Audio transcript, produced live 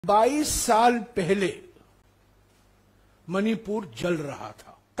22 साल पहले मणिपुर जल रहा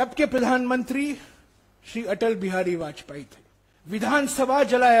था। तब के प्रधानमंत्री श्री अटल बिहारी वाजपेयी थे। विधानसभा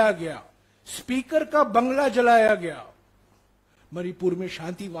जलाया गया, स्पीकर का बंगला जलाया गया। मणिपुर में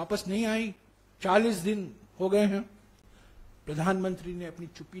शांति वापस नहीं आई। 40 दिन हो गए हैं, प्रधानमंत्री ने अपनी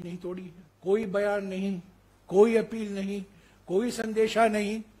चुप्पी नहीं तोड़ी है। कोई बयान नहीं, कोई अपील नहीं, कोई संदेशा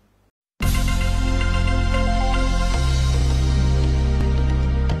नहीं।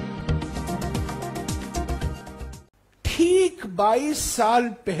 ठीक 22 साल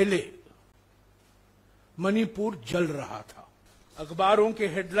पहले मणिपुर जल रहा था। अखबारों के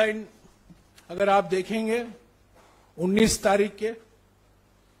हेडलाइन अगर आप देखेंगे 19 तारीख के,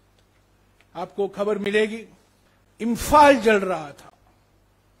 आपको खबर मिलेगी इम्फाल जल रहा था,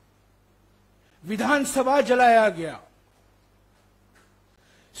 विधानसभा जलाया गया,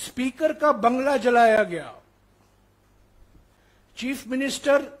 स्पीकर का बंगला जलाया गया, चीफ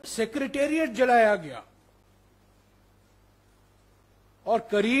मिनिस्टर सेक्रेटेरिएट जलाया गया और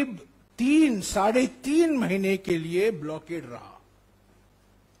करीब 3-3.5 महीने के लिए ब्लॉकेड रहा।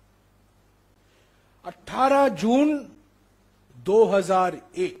 18 जून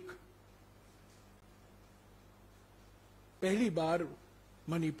 2001 पहली बार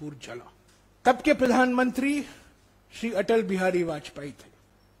मणिपुर जला। तब के प्रधानमंत्री श्री अटल बिहारी वाजपेयी थे।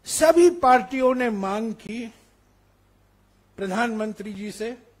 सभी पार्टियों ने मांग की प्रधानमंत्री जी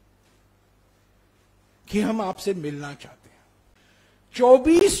से कि हम आपसे मिलना चाहते हैं।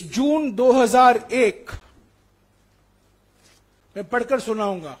 24 जून 2001 मैं पढ़कर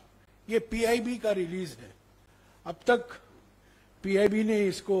सुनाऊंगा, ये पीआईबी का रिलीज है। अब तक पीआईबी ने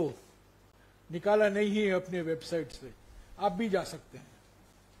इसको निकाला नहीं है अपने वेबसाइट से, आप भी जा सकते हैं।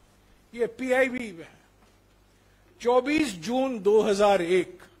 ये पीआईबी है, 24 जून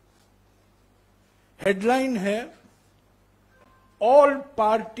 2001। हेडलाइन है, all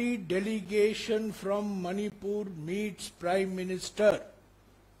party delegation from Manipur meets prime minister.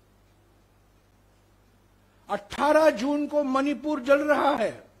 18 जून को मणिपुर जल रहा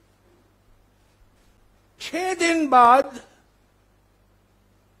है। 6 दिन बाद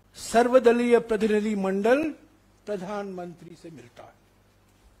सर्वदलीय प्रतिनिधि मंडल प्रधानमंत्री से मिलता है।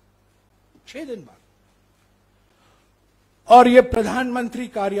 6 दिन बाद। और यह प्रधानमंत्री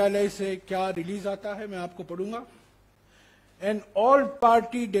कार्यालय से क्या रिलीज आता है, मैं आपको पढ़ूंगा। An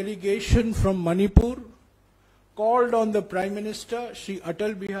all-party delegation from Manipur called on the Prime Minister Shri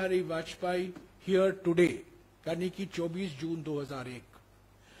Atal Bihari Vajpayee here today, यानी कि 24 जून 2001.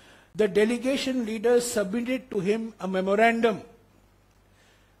 The delegation leaders submitted to him a memorandum.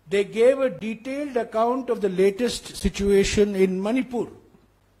 They gave a detailed account of the latest situation in Manipur.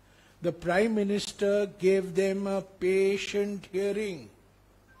 The Prime Minister gave them a patient hearing.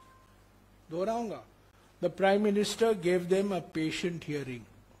 दोहराऊंगा. The Prime Minister gave them a patient hearing.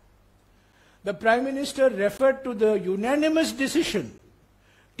 The Prime Minister referred to the unanimous decision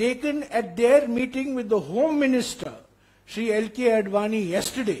taken at their meeting with the Home Minister, Shri L.K. Advani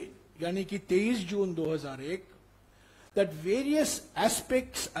yesterday, यानी कि 23 जून 2001, that various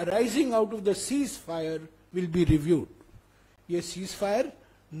aspects arising out of the ceasefire will be reviewed. ये ceasefire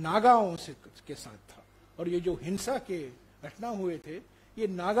नागाओं के साथ था और ये जो हिंसा के घटना हुए थे, ये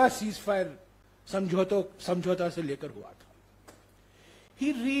नागा ceasefire समझौता से लेकर हुआ था।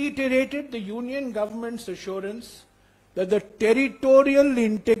 He reiterated the union government's assurance that the territorial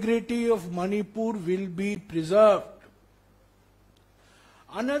integrity of Manipur will be preserved.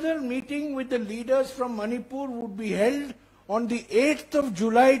 Another meeting with the leaders from Manipur would be held on the 8th of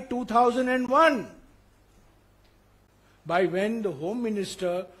July 2001, by when the Home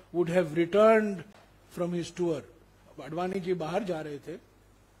Minister would have returned from his tour. Advani ji बाहर जा रहे थे,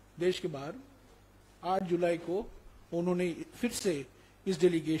 देश के बाहर। 8 जुलाई को उन्होंने फिर से इस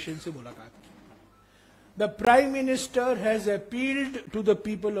डेलीगेशन से मुलाकात की। The Prime Minister has appealed to the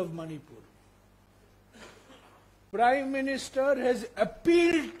people of Manipur. Prime Minister has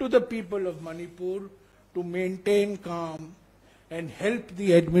appealed to the people of Manipur to maintain calm and help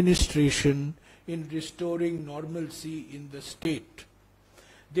the administration in restoring normalcy in the state.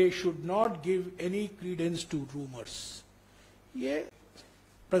 They should not give any credence to rumors. ये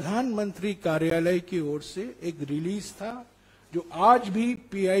प्रधानमंत्री कार्यालय की ओर से एक release था जो आज भी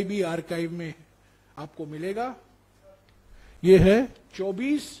पीआईबी आर्काइव में आपको मिलेगा। यह है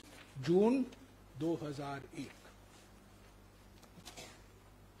 24 जून 2001।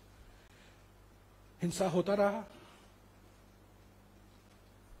 हिंसा होता रहा,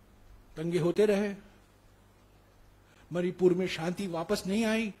 दंगे होते रहे, मणिपुर में शांति वापस नहीं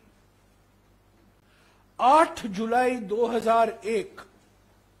आई। 8 जुलाई 2001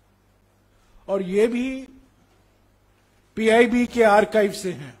 और ये भी पीआईबी के आर्काइव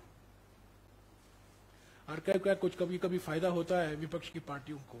से हैं। आर्काइव का कुछ कभी कभी फायदा होता है विपक्ष की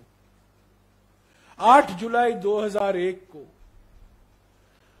पार्टियों को। 8 जुलाई 2001 को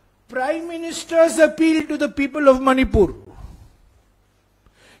prime ministers appeal to the people of Manipur.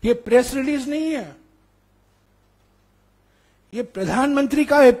 यह प्रेस रिलीज नहीं है, यह प्रधानमंत्री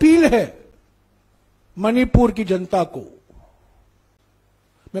का अपील है मणिपुर की जनता को।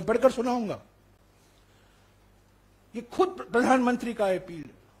 मैं पढ़कर सुनाऊंगा, ये खुद प्रधानमंत्री का अपील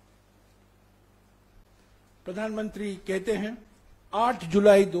है। प्रधानमंत्री कहते हैं 8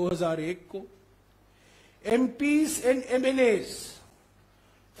 जुलाई 2001 को, MPs and MLAs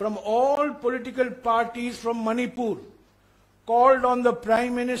from all political parties from Manipur called on the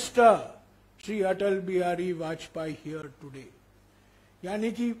Prime Minister Shri Atal Bihari Vajpayee here today।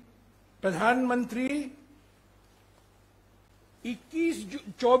 यानी कि प्रधानमंत्री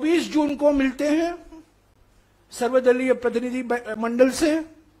 24 जून को मिलते हैं सर्वदलीय प्रतिनिधि मंडल से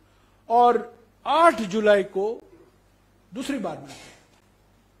और 8 जुलाई को दूसरी बार मिलते हैं।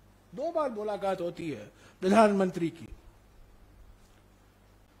 2 बार मुलाकात होती है प्रधानमंत्री की।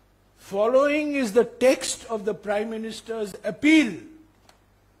 Following is the text of the prime ministers appeal.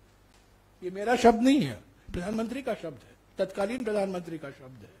 ये मेरा शब्द नहीं है, प्रधानमंत्री का शब्द है, तत्कालीन प्रधानमंत्री का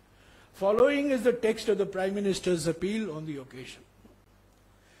शब्द है। Following is the text of the prime ministers appeal on the occasion.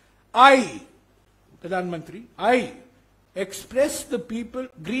 आई, प्रधानमंत्री, आई express the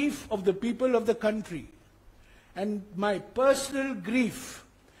grief of the people of the country and my personal grief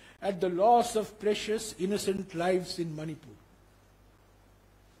at the loss of precious innocent lives in Manipur।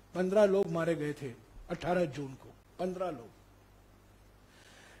 15 लोग मारे गए थे 18 जून को, 15 लोग।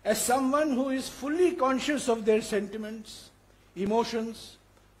 As someone who is fully conscious of their sentiments, emotions,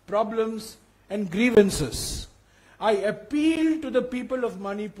 problems and grievances, I appeal to the people of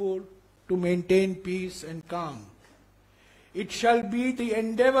Manipur to maintain peace and calm। It shall be the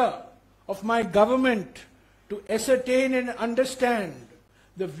endeavor of my government to ascertain and understand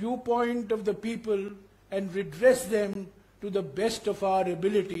the viewpoint of the people and redress them to the best of our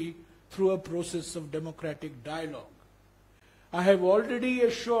ability through a process of democratic dialogue। I have already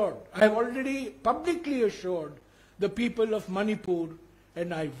publicly assured the people of Manipur,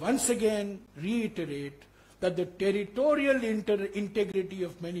 and I once again reiterate that the territorial integrity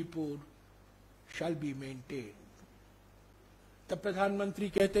of Manipur shall be maintained। तब प्रधानमंत्री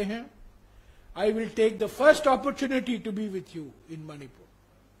कहते हैं, I will take the first opportunity to be with you in Manipur.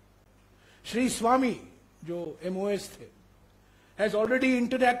 Shri Swami जो MOS थे has already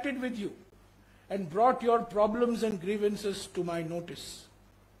interacted with you and brought your problems and grievances to my notice.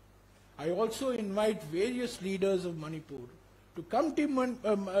 I also invite various leaders of Manipur to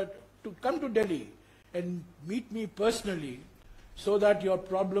come to Delhi and meet me personally so that your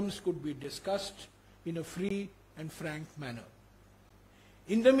problems could be discussed in a free and frank manner।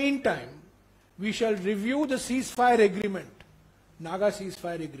 In the meantime, we shall review the ceasefire agreement, Naga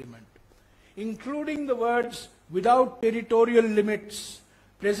ceasefire agreement, including the words without territorial limits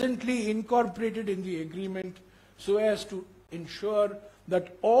presently incorporated in the agreement, so as to ensure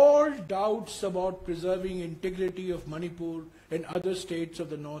that all doubts about preserving integrity of Manipur and other states of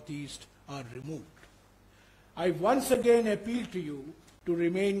the Northeast are removed। I once again appeal to you to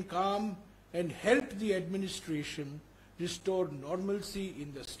remain calm and help the administration restore normalcy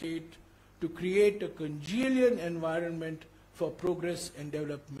in the state to create a congenial environment for progress and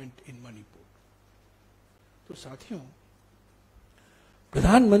development in Manipur। तो साथियों,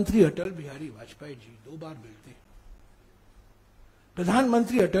 प्रधानमंत्री अटल बिहारी वाजपेयी जी 2 बार मिलते हैं।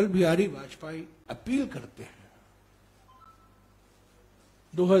 प्रधानमंत्री Atal Bihari Vajpayee appeal करते हैं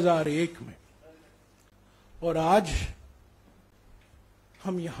 2001 में, और आज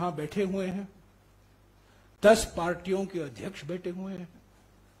हम यहां बैठे हुए हैं, 10 पार्टियों के अध्यक्ष बैठे हुए हैं।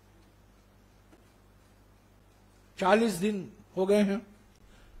 40 दिन हो गए हैं,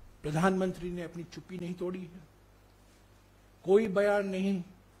 प्रधानमंत्री ने अपनी चुप्पी नहीं तोड़ी है। कोई बयान नहीं,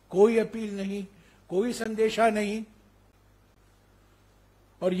 कोई अपील नहीं, कोई संदेशा नहीं,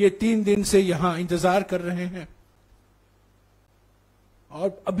 और ये 3 दिन से यहां इंतजार कर रहे हैं।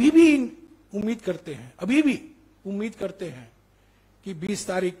 और अभी भी उम्मीद करते हैं कि 20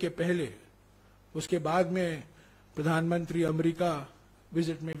 तारीख के पहले, उसके बाद में प्रधानमंत्री अमेरिका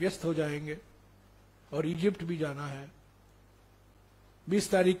विजिट में व्यस्त हो जाएंगे और इजिप्ट भी जाना है। 20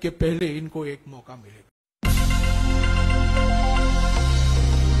 तारीख के पहले इनको एक मौका मिलेगा।